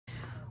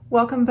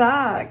Welcome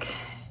back.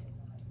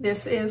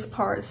 This is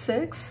part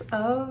 6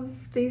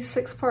 of the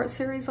 6-part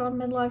series on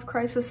midlife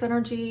crisis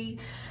energy.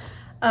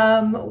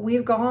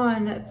 We've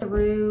gone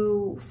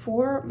through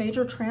 4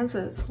 major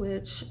transits,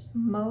 which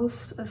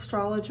most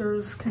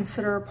astrologers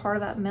consider part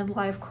of that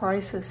midlife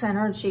crisis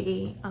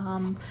energy.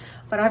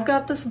 But I've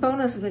got this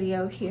bonus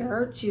video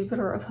here,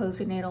 Jupiter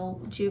opposing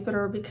natal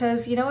Jupiter,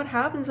 because you know it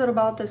happens at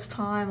about this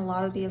time. A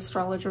lot of the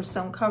astrologers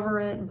don't cover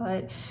it,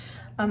 but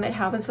it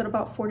happens at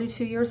about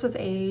 42 years of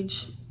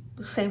age.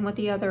 Same with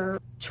the other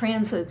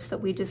transits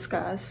that we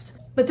discussed.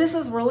 But this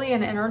is really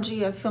an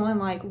energy of feeling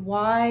like,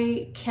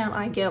 why can't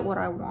I get what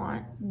I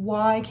want?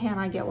 Why can't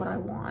I get what I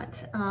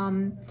want?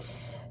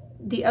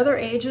 The other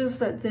ages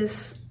that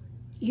this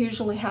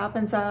usually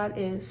happens at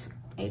is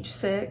age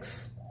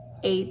 6,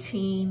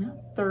 18,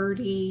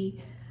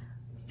 30,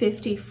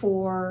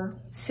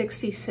 54,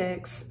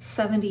 66,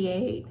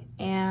 78,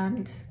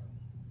 and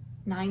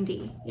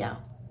 90. Yeah.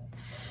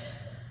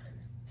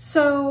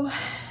 So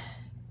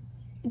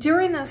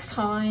during this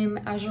time,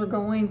 as you're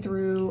going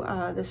through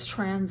this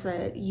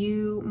transit,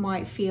 you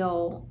might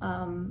feel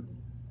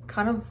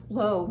kind of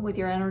low with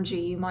your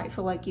energy. You might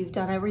feel like you've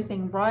done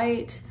everything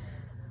right.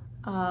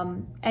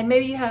 And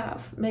maybe you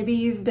have. Maybe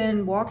you've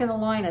been walking the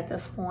line at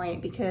this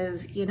point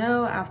because, you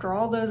know, after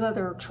all those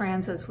other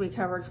transits we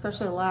covered,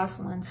 especially the last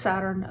one,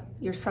 Saturn,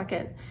 your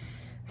second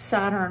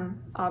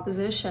Saturn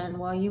opposition,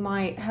 well, you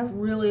might have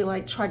really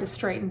like tried to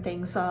straighten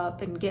things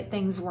up and get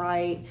things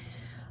right.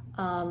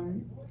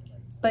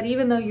 But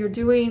even though you're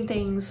doing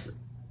things,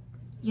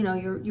 you know,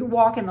 you're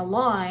walking the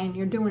line,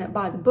 you're doing it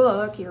by the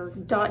book, you're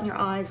dotting your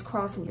I's,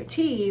 crossing your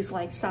T's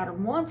like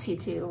Saturn wants you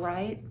to,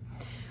 right?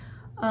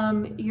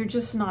 You're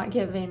just not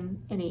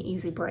giving any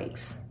easy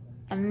breaks.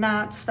 And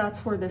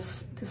that's where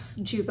this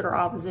Jupiter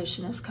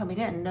opposition is coming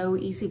in. No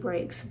easy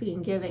breaks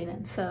being given.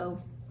 And so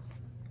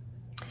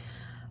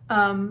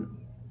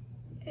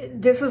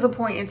this is a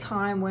point in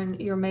time when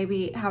you're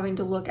maybe having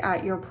to look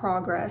at your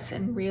progress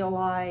and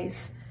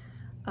realize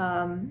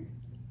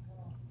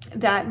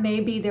that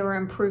maybe there are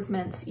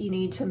improvements you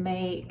need to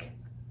make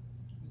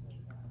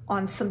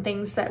on some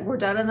things that were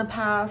done in the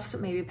past,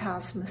 maybe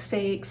past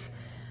mistakes.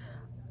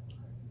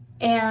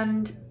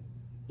 And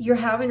you're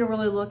having to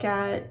really look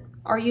at,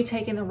 are you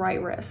taking the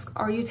right risk?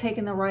 Are you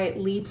taking the right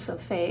leaps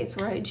of faith,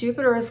 right?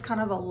 Jupiter is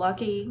kind of a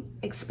lucky,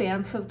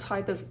 expansive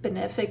type of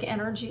benefic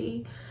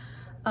energy.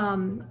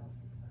 And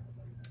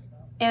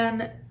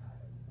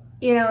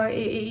you know,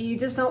 you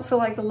just don't feel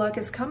like the luck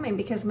is coming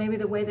because maybe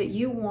the way that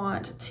you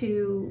want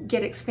to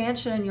get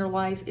expansion in your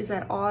life is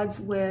at odds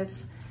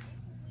with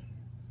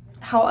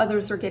how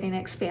others are getting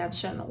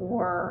expansion,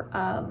 or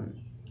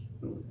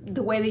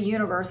the way the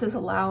universe is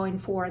allowing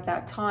for at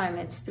that time.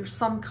 There's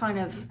some kind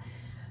of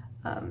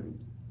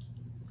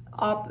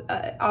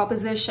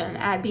opposition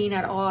at being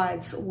at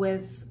odds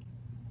with,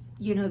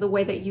 you know, the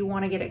way that you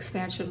want to get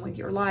expansion with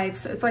your life.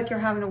 So it's like you're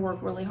having to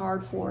work really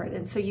hard for it.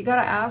 And so you got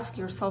to ask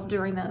yourself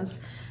during those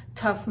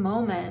tough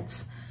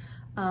moments,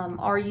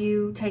 are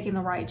you taking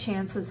the right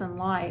chances in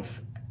life?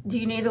 Do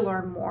you need to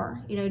learn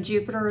more? You know,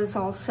 Jupiter is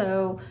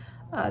also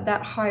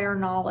that higher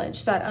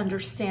knowledge, that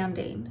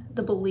understanding,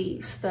 the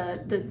beliefs,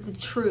 the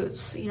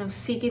truths, you know,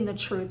 seeking the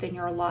truth in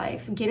your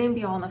life, getting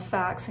beyond the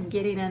facts and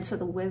getting into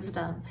the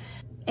wisdom.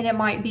 And it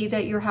might be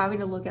that you're having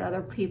to look at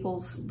other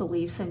people's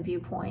beliefs and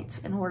viewpoints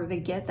in order to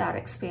get that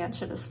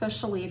expansion,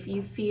 especially if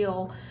you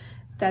feel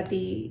that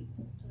the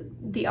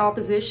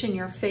opposition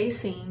you're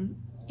facing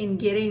in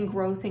getting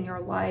growth in your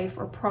life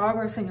or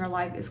progress in your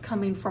life is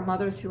coming from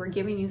others who are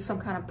giving you some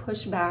kind of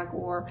pushback,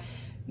 or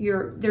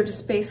they're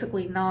just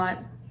basically not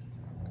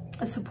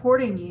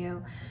supporting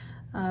you.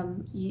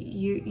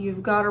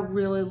 You've got to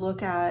really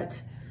look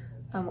at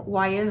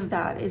why is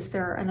that? Is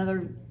there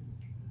another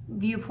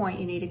viewpoint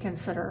you need to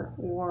consider,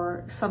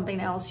 or something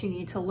else you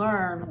need to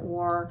learn,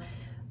 or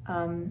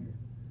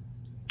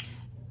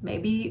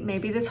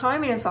maybe the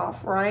timing is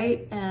off,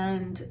 right?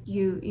 And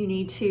you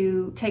need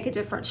to take a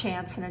different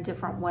chance in a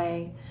different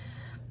way.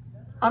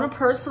 On a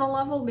personal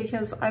level,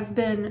 because I've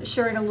been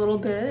sharing a little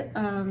bit,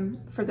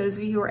 for those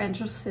of you who are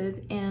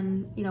interested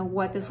in, you know,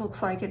 what this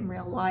looks like in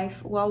real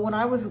life. Well, when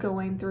I was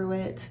going through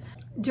it,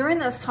 during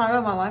this time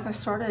of my life, I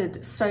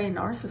started studying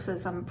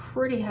narcissism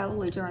pretty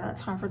heavily during that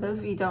time. For those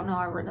of you who don't know,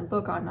 I've written a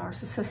book on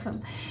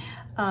narcissism.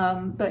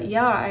 But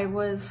yeah, I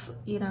was,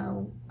 you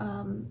know,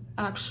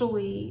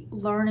 actually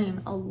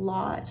learning a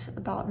lot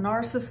about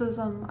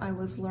narcissism. I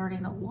was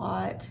learning a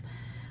lot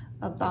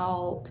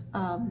about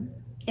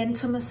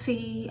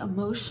intimacy,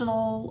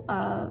 emotional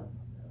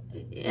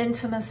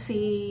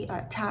intimacy,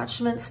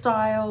 attachment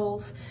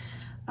styles,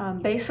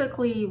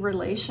 basically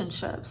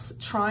relationships,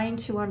 trying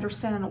to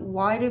understand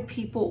why do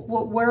people,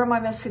 where am I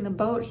missing the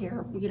boat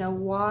here? You know,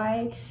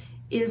 why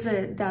is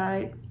it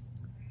that,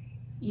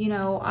 you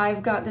know,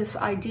 I've got this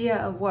idea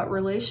of what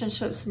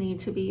relationships need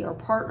to be or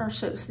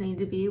partnerships need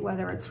to be,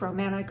 whether it's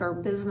romantic or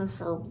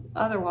business or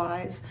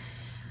otherwise.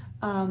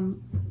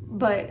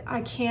 But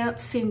I can't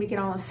seem to get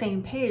on the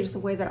same page. The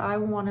way that I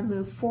want to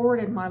move forward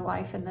in my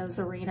life in those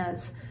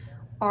arenas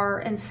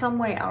are in some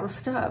way out of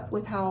step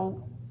with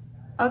how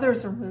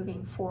others are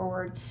moving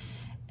forward.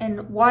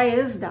 And why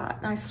is that?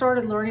 And I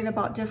started learning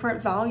about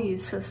different value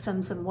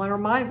systems and what are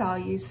my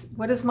values,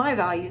 what is my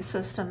value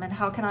system, and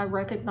how can I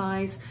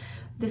recognize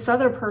this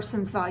other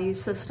person's value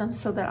system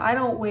so that I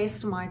don't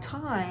waste my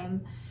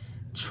time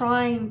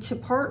trying to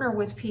partner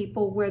with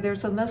people where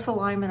there's a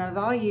misalignment of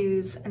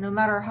values, and no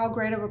matter how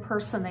great of a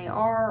person they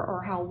are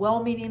or how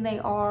well-meaning they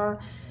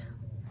are,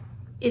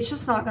 it's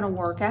just not going to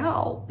work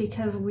out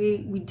because we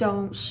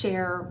don't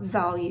share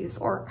values,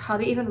 or how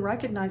to even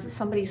recognize that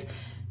somebody's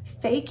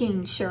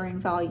faking sharing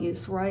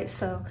values, right?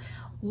 So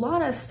a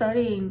lot of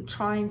studying,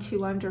 trying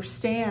to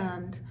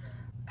understand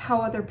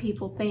how other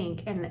people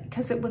think, and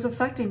because it was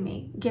affecting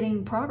me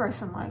getting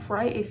progress in life,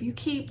 right? If you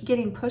keep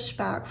getting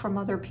pushback from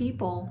other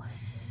people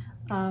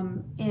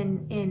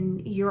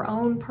in your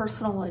own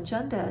personal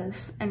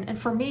agendas, and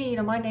for me, you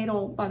know, my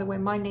natal, by the way,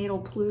 my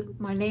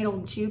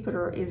natal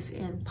Jupiter is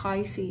in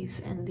Pisces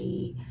in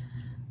the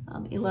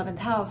 11th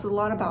house. A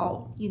lot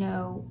about, you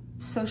know,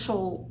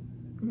 social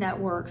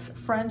networks,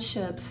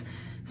 friendships,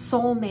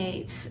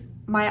 soulmates,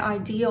 my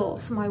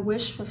ideals, my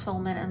wish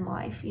fulfillment in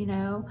life. You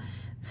know,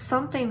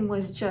 something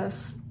was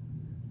just,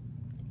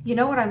 you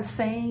know what I'm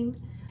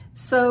saying?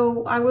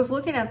 So I was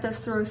looking at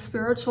this through a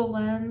spiritual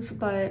lens,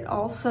 but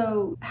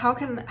also how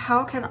can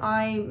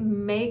I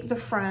make the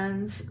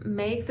friends,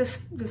 make the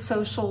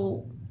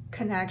social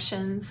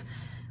connections,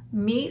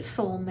 meet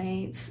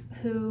soulmates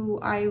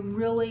who I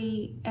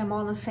really am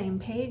on the same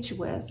page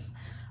with?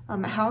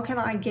 How can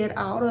I get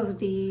out of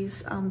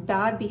these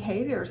bad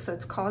behaviors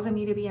that's causing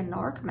me to be a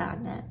narc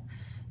magnet?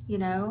 You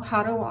know,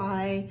 how do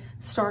I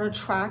start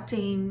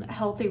attracting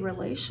healthy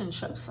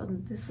relationships?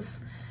 And this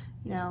is,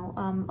 you know,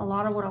 a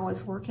lot of what I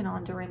was working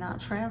on during that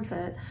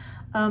transit.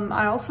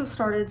 I also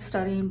started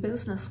studying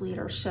business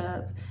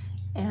leadership,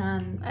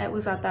 and it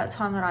was at that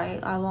time that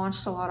I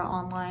launched a lot of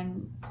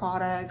online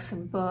products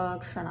and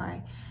books, and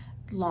I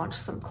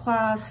launched some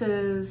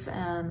classes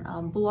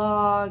and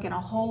blog and a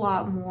whole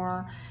lot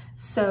more.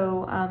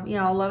 So, you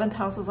know, 11th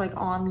house is like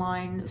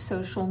online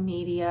social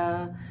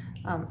media,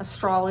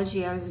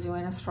 astrology. I was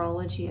doing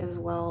astrology as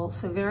well.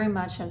 So very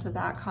much into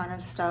that kind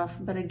of stuff.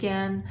 But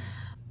again,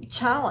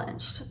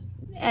 challenged.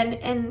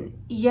 And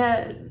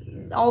yet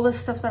all the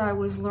stuff that I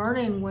was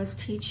learning was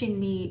teaching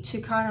me to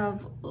kind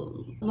of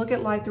look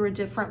at life through a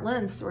different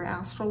lens, through an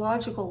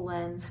astrological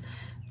lens,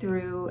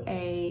 through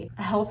a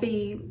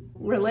healthy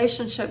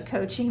relationship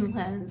coaching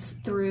lens,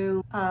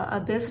 through a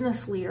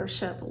business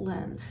leadership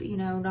lens, you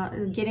know,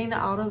 not getting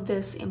out of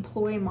this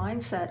employee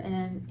mindset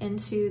and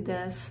into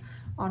this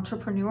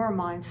entrepreneur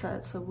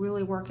mindset. So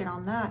really working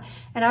on that.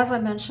 And as I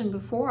mentioned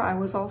before, I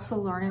was also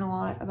learning a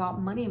lot about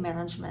money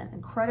management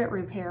and credit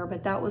repair,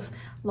 but that was,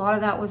 a lot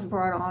of that was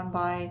brought on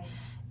by,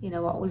 you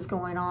know, what was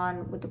going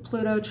on with the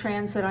Pluto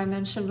transit I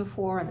mentioned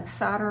before and the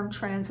Saturn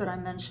transit I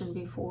mentioned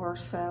before.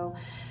 So,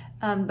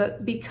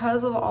 but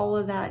because of all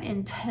of that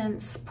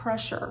intense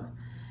pressure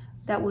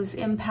that was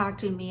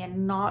impacting me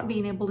and not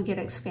being able to get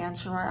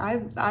expansion,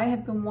 right? I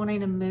had been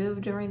wanting to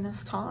move during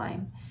this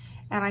time,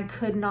 and I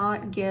could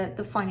not get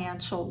the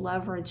financial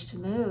leverage to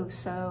move.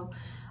 So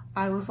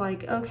I was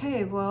like,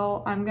 okay,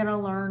 well, I'm gonna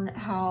learn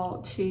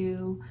how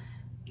to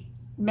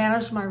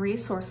manage my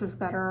resources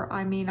better.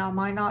 I mean, I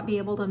might not be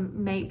able to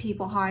make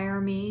people hire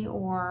me,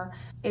 or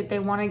if they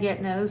want to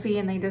get nosy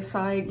and they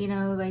decide, you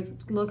know, they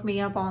look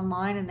me up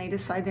online and they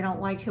decide they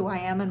don't like who I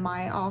am in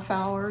my off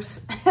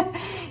hours,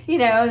 you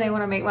know, they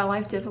want to make my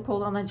life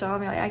difficult on the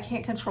job. I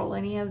can't control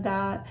any of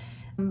that.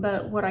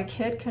 But what I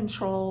could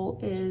control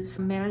is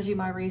managing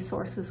my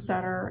resources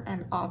better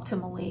and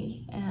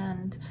optimally.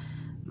 And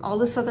all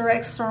this other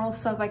external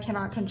stuff I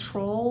cannot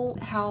control.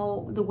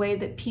 How the way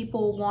that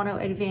people want to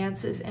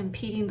advance is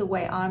impeding the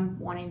way I'm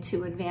wanting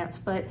to advance.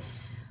 But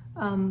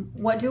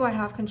what do I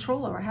have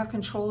control over? I have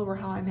control over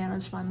how I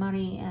manage my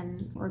money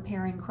and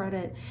repairing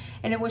credit.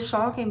 And it was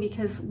shocking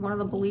because one of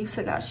the beliefs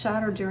that got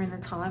shattered during the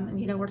time,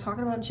 and you know, we're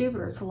talking about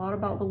Jupiter, it's a lot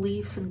about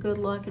beliefs and good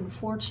luck and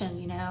fortune,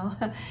 you know.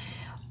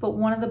 But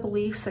one of the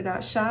beliefs that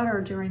got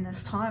shattered during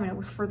this time, and it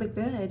was for the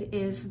good,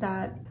 is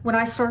that when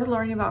I started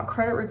learning about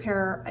credit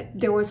repair,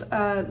 there was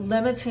a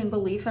limiting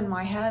belief in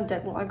my head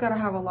that, well, I've got to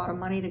have a lot of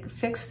money to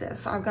fix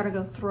this. I've got to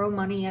go throw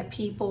money at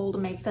people to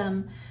make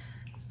them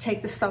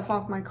take the stuff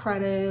off my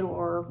credit,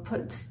 or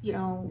put, you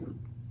know,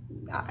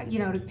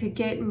 to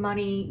get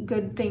money,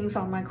 good things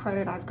on my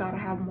credit, I've got to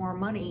have more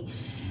money.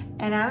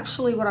 And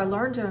actually what I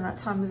learned during that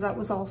time is that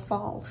was all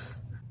false.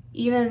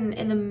 Even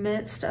in the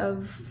midst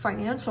of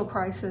financial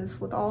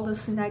crisis, with all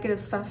this negative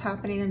stuff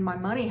happening in my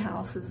money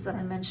houses that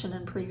I mentioned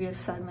in previous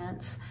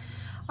segments,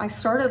 I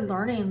started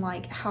learning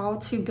like how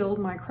to build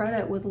my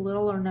credit with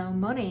little or no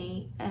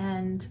money.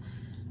 And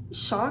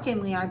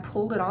shockingly, I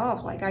pulled it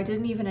off. Like I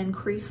didn't even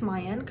increase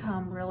my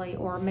income really,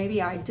 or maybe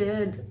I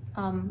did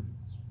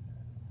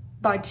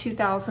by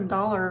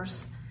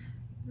 $2,000.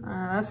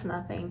 That's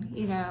nothing,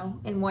 you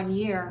know, in 1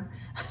 year.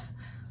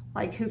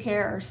 Like who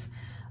cares?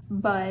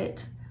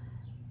 But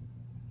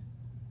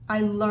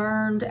I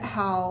learned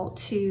how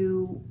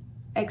to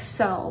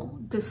excel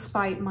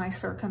despite my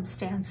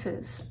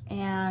circumstances.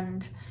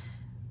 And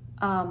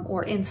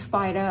or in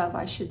spite of,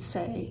 I should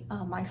say,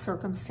 my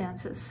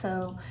circumstances.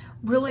 So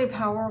really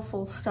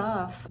powerful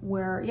stuff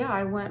where, yeah,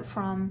 I went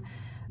from,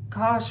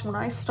 gosh, when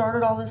I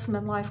started all this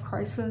midlife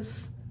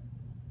crisis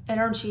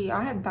energy,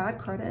 I had bad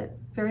credit,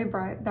 very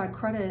bad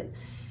credit.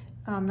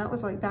 That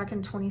was like back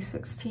in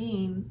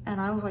 2016,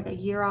 and I was like a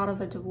year out of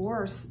a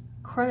divorce.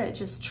 Credit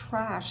just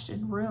trashed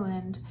and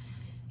ruined.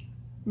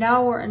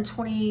 Now we're in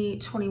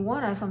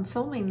 2021 as I'm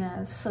filming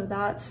this, so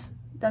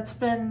that's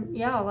been,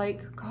 yeah,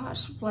 like,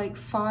 gosh, like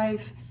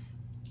 5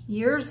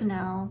 years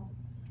now,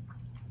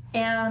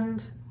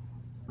 and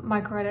my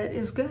credit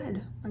is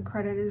good. My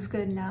credit is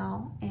good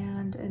now,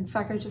 and in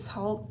fact,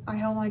 I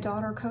held my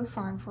daughter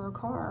co-sign for a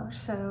car,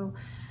 so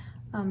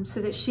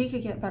that she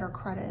could get better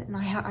credit. And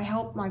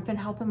I've been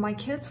helping my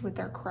kids with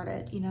their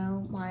credit. You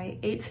know, my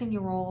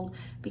 18-year-old,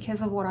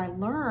 because of what I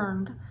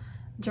learned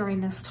during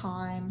this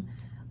time,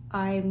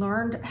 I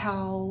learned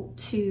how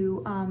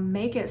to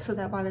make it so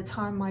that by the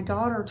time my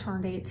daughter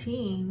turned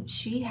 18,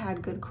 she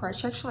had good credit.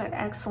 She actually had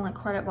excellent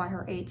credit by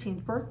her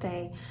 18th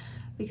birthday,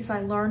 because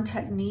I learned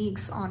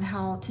techniques on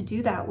how to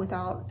do that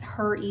without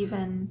her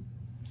even,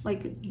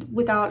 like,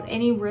 without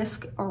any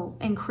risk or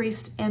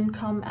increased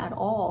income at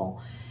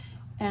all.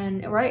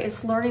 And right,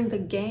 it's learning the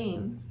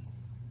game,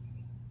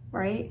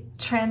 right?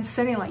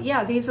 Transcending, like,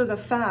 yeah, these are the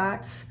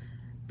facts,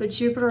 but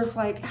Jupiter's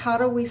like, how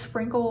do we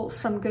sprinkle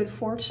some good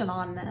fortune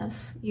on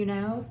this, you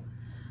know?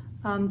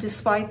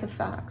 Despite the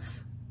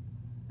facts.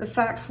 The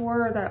facts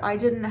were that I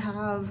didn't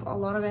have a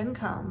lot of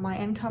income. My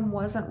income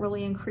wasn't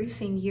really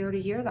increasing year to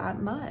year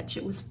that much.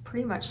 It was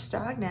pretty much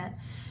stagnant,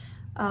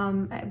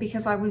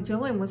 because I was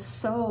dealing with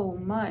so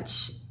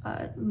much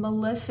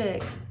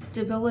malefic,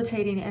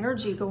 debilitating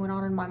energy going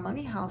on in my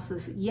money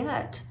houses.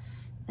 Yet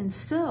and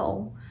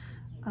still,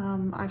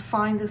 I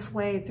find this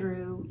way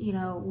through, you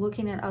know,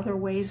 looking at other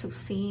ways of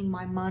seeing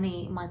my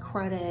money, my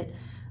credit,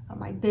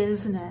 my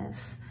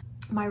business,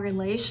 my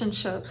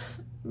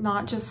relationships,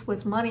 not just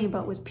with money,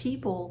 but with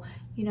people.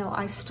 You know,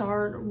 I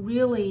start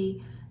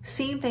really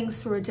seeing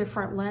things through a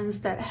different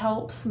lens that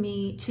helps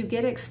me to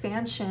get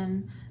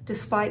expansion,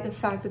 despite the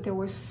fact that there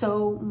was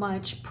so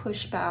much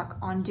pushback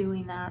on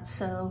doing that.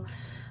 So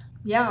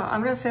yeah,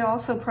 I'm going to say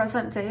also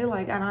present day,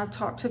 like, and I've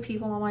talked to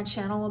people on my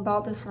channel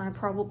about this, and I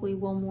probably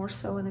will more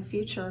so in the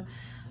future.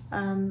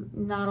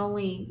 Not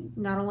only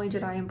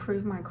did I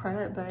improve my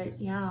credit,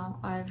 but yeah,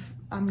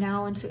 I'm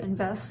now into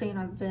investing.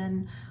 I've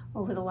been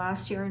over the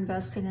last year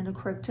investing into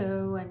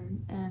crypto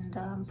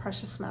and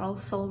precious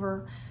metals,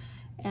 silver,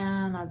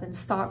 and I've been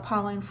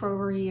stockpiling for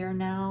over a year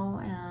now,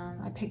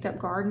 and I picked up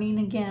gardening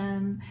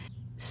again.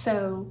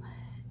 So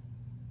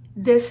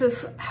this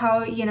is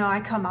how, you know, I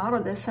come out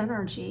of this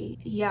energy.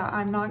 Yeah,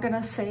 I'm not going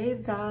to say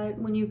that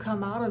when you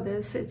come out of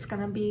this, it's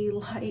going to be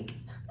like,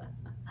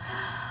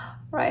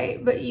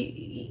 right, but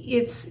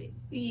you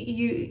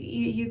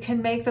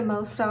can make the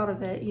most out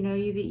of it. You know,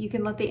 you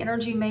can let the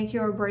energy make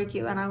you or break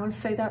you. And I would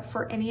say that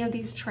for any of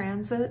these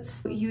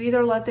transits, you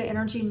either let the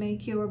energy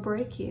make you or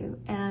break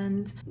you.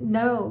 And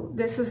no,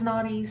 this is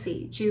not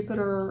easy.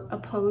 Jupiter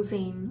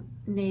opposing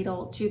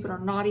natal Jupiter,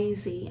 not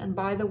easy. And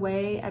by the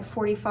way, at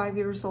 45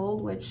 years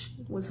old, which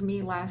was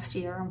me last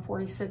year, I'm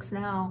 46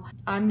 now,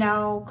 I'm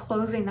now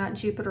closing that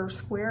Jupiter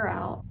square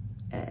out.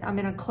 I'm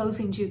in a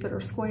closing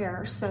Jupiter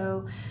square.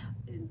 So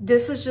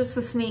this is just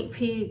a sneak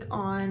peek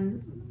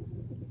on,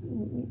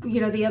 you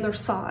know, the other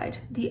side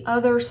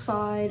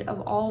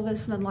of all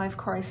this midlife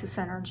crisis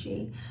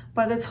energy.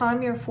 By the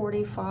time you're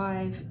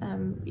 45,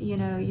 you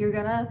know, you're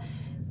gonna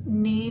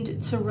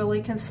need to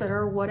really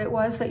consider what it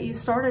was that you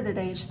started at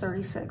age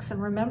 36. And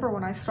remember,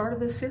 when I started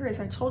this series,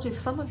 I told you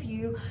some of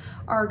you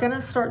are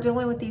gonna start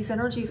dealing with these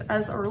energies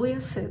as early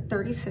as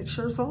 36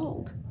 years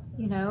old.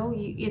 You know,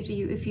 if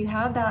you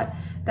had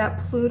that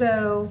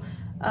Pluto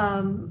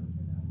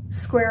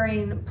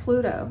squaring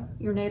Pluto,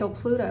 your natal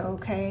Pluto,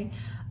 okay,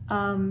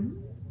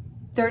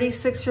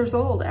 36 years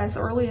old, as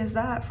early as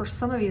that, for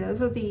some of you,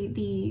 those are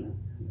the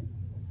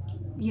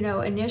you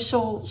know,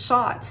 initial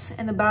shots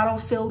in the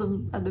battlefield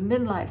of the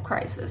midlife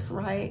crisis,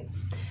 right?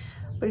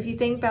 But if you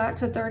think back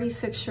to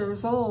 36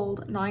 years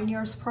old, 9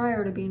 years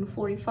prior to being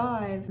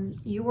 45,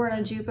 you were in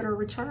a Jupiter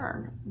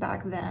return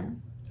back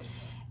then.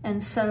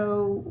 And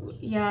so,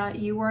 yeah,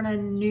 you were in a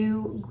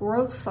new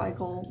growth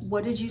cycle.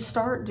 What did you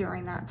start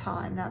during that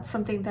time? That's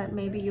something that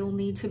maybe you'll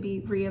need to be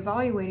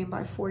reevaluating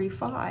by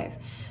 45,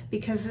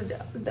 because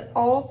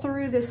all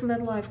through this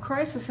midlife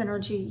crisis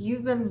energy,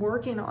 you've been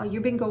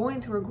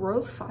going through a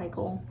growth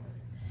cycle,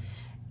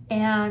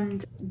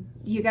 and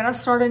you're gonna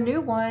start a new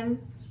one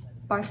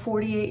by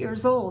 48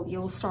 years old.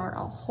 You'll start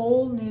a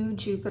whole new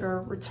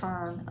Jupiter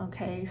return,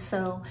 okay?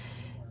 So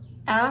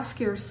ask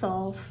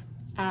yourself,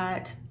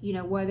 at, you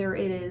know, whether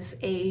it is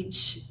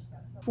age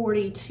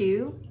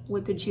 42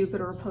 with the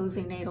Jupiter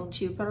opposing natal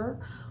Jupiter,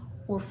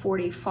 or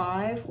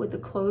 45 with the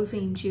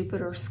closing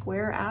Jupiter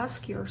square,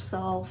 ask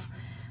yourself,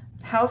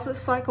 how's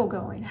this cycle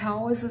going?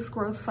 How is this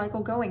growth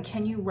cycle going?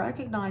 Can you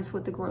recognize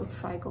what the growth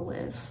cycle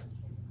is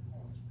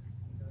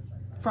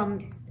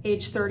from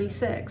age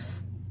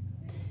 36?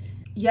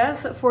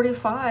 yes, at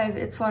 45,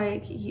 it's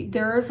like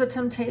there is a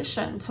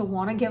temptation to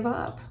want to give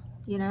up,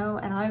 you know,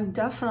 and I'm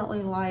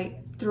definitely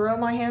like throw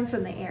my hands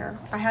in the air.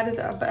 I had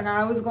to, and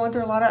I was going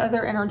through a lot of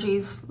other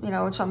energies, you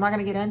know, which I'm not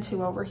going to get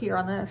into over here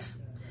on this,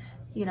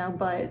 you know,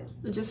 but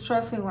just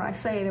trust me when I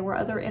say there were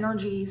other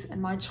energies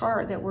in my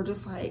chart that were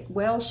just like,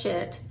 well,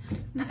 shit,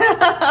 you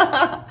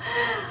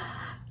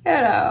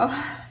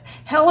know,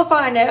 hell if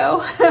I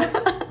know,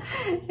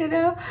 you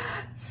know,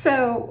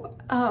 so,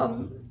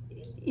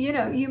 you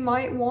know, you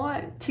might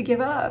want to give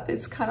up.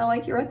 It's kind of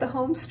like you're at the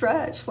home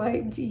stretch.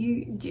 Like,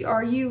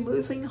 are you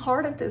losing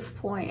heart at this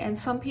point? And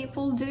some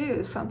people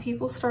do. Some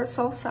people start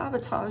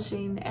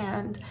self-sabotaging.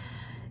 And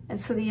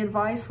so the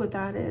advice with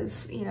that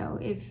is, you know,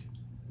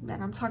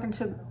 and I'm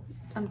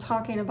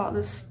talking about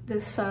this,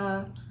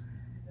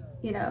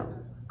 you know,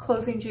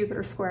 closing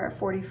Jupiter square at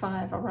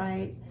 45, all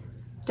right?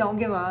 Don't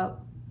give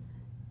up.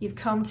 You've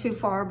come too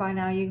far by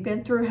now. You've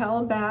been through hell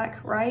and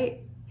back,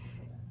 right?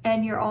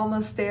 And you're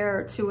almost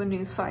there to a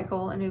new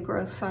cycle, a new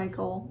growth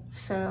cycle.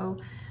 So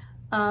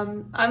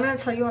I'm going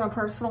to tell you on a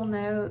personal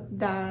note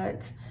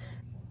that,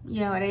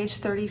 you know, at age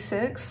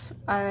 36,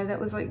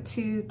 that was like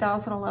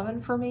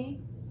 2011 for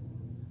me.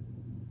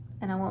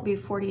 And I won't be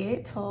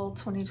 48 till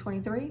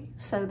 2023.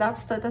 So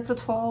that's a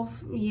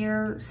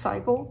 12-year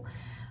cycle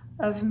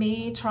of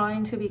me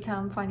trying to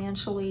become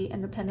financially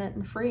independent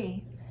and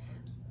free,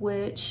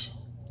 which,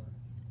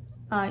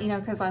 you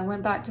know, because I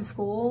went back to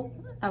school.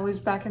 I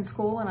was back in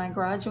school and I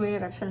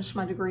graduated. I finished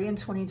my degree in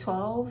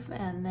 2012.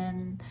 And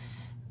then,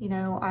 you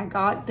know, I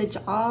got the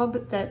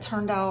job that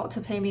turned out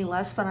to pay me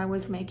less than I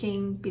was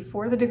making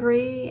before the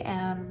degree.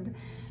 And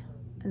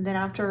then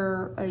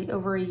after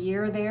over a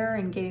year there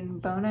and getting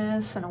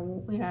bonus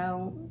and, you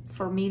know,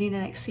 for meeting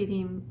and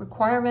exceeding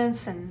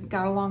requirements and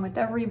got along with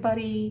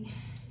everybody,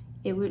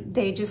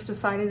 they just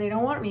decided they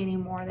don't want me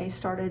anymore. They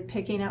started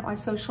picking at my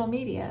social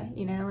media,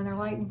 you know, and they're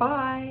like,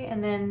 bye.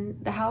 And then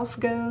the house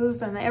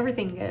goes and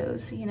everything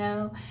goes, you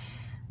know.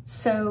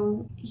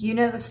 So you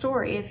know the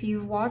story. If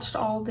you've watched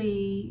all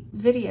the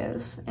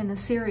videos in the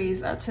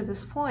series up to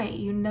this point,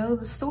 you know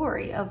the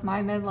story of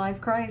my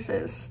midlife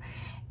crisis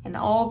and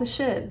all the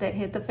shit that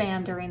hit the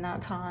fan during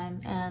that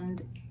time.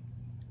 And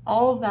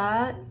all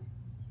that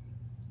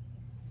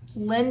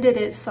lended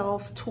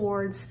itself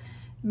towards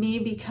me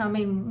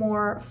becoming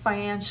more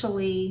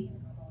financially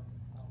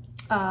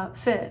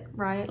fit,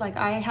 right? Like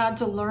I had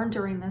to learn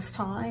during this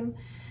time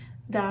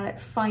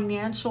that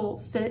financial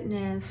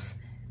fitness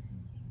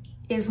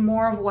is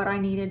more of what I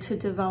needed to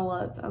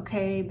develop,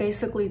 okay?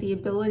 Basically the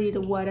ability to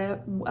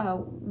weather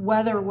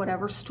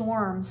whatever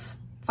storms,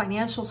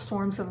 financial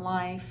storms in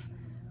life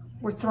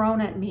were thrown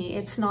at me.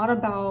 It's not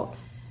about,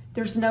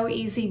 there's no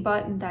easy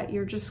button that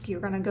you're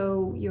gonna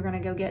go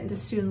get into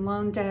student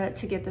loan debt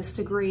to get this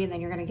degree, and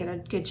then you're gonna get a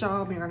good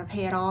job and you're gonna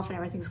pay it off and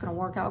everything's gonna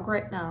work out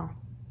great. No,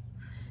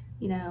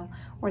 you know,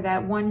 or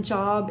that one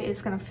job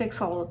is gonna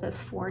fix all of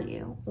this for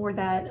you, or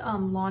that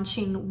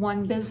launching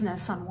one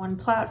business on one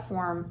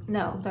platform.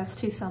 No, that's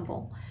too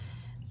simple.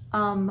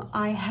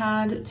 I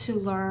had to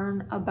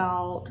learn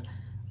about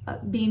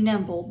being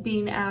nimble,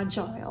 being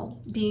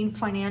agile, being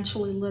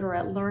financially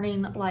literate,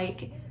 learning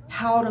like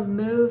how to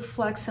move,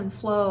 flex, and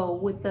flow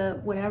with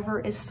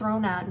whatever is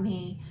thrown at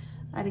me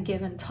at a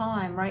given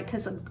time, right?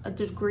 Because a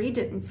degree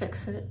didn't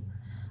fix it.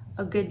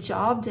 A good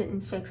job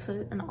didn't fix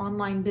it. An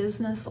online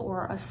business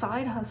or a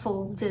side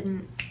hustle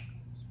didn't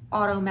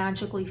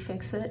auto-magically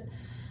fix it.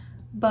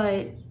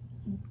 But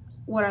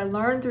what I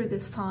learned through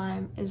this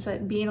time is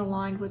that being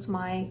aligned with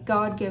my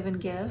God-given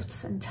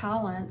gifts and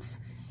talents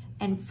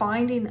and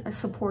finding a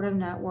supportive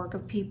network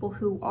of people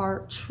who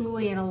are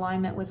truly in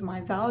alignment with my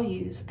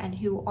values and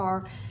who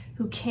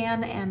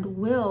can and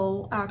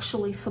will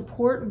actually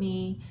support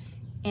me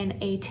in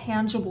a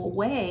tangible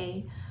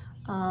way,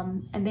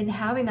 and then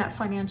having that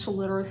financial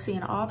literacy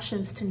and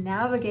options to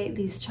navigate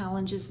these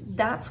challenges,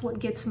 that's what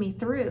gets me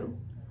through.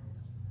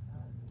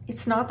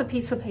 It's not the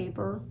piece of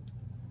paper,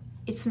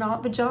 it's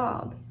not the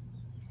job,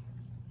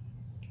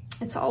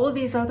 it's all of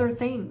these other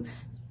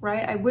things,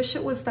 right? I wish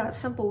it was that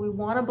simple. We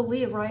want to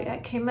believe, right? I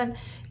came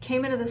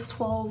into this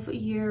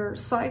 12-year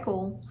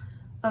cycle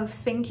of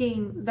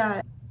thinking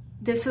that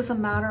this is a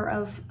matter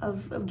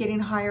of getting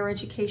higher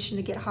education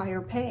to get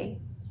higher pay.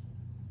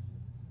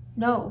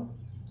 No.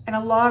 And a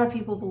lot of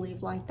people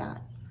believe like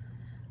that.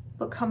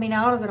 But coming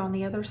out of it on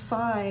the other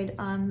side,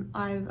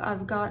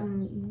 I've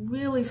gotten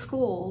really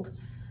schooled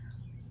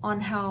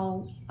on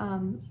how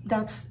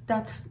that's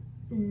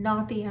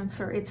not the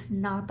answer. It's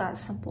not that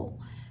simple.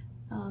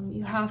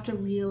 You have to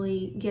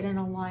really get in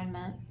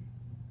alignment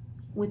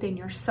within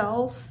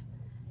yourself,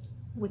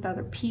 with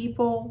other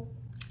people,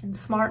 and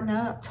smarten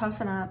up,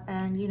 toughen up.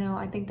 And, you know,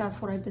 I think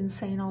that's what I've been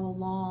saying all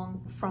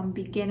along from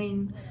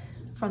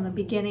the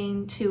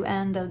beginning to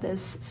end of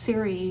this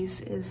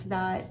series, is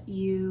that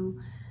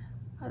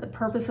the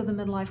purpose of the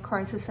midlife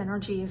crisis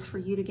energy is for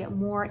you to get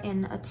more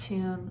in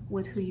attune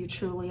with who you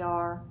truly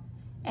are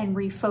and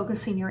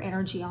refocusing your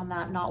energy on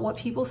that. Not what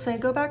people say,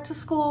 go back to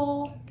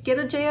school, get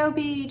a job,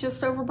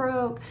 just over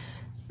broke.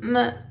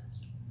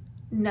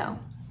 No,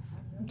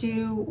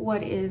 do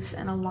what is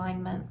in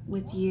alignment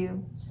with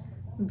you.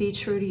 Be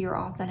true to your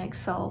authentic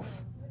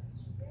self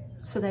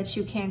so that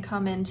you can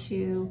come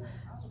into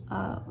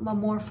a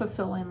more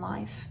fulfilling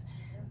life.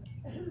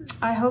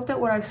 I hope that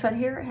what I've said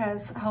here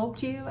has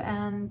helped you,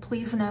 and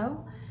please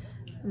know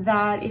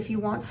that if you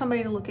want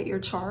somebody to look at your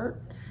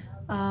chart,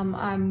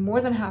 I'm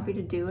more than happy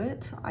to do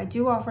it. I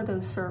do offer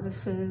those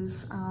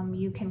services.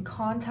 You can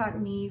contact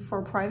me for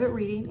a private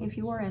reading if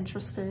you are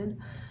interested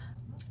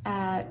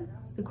at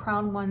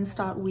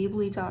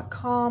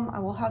thecrownones.weebly.com. I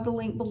will have the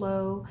link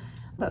below.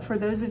 But for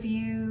those of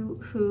you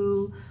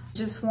who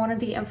just wanted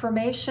the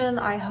information,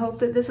 I hope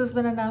that this has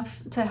been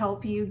enough to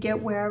help you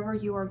get wherever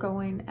you are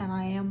going, and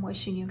I am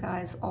wishing you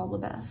guys all the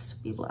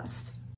best. Be blessed.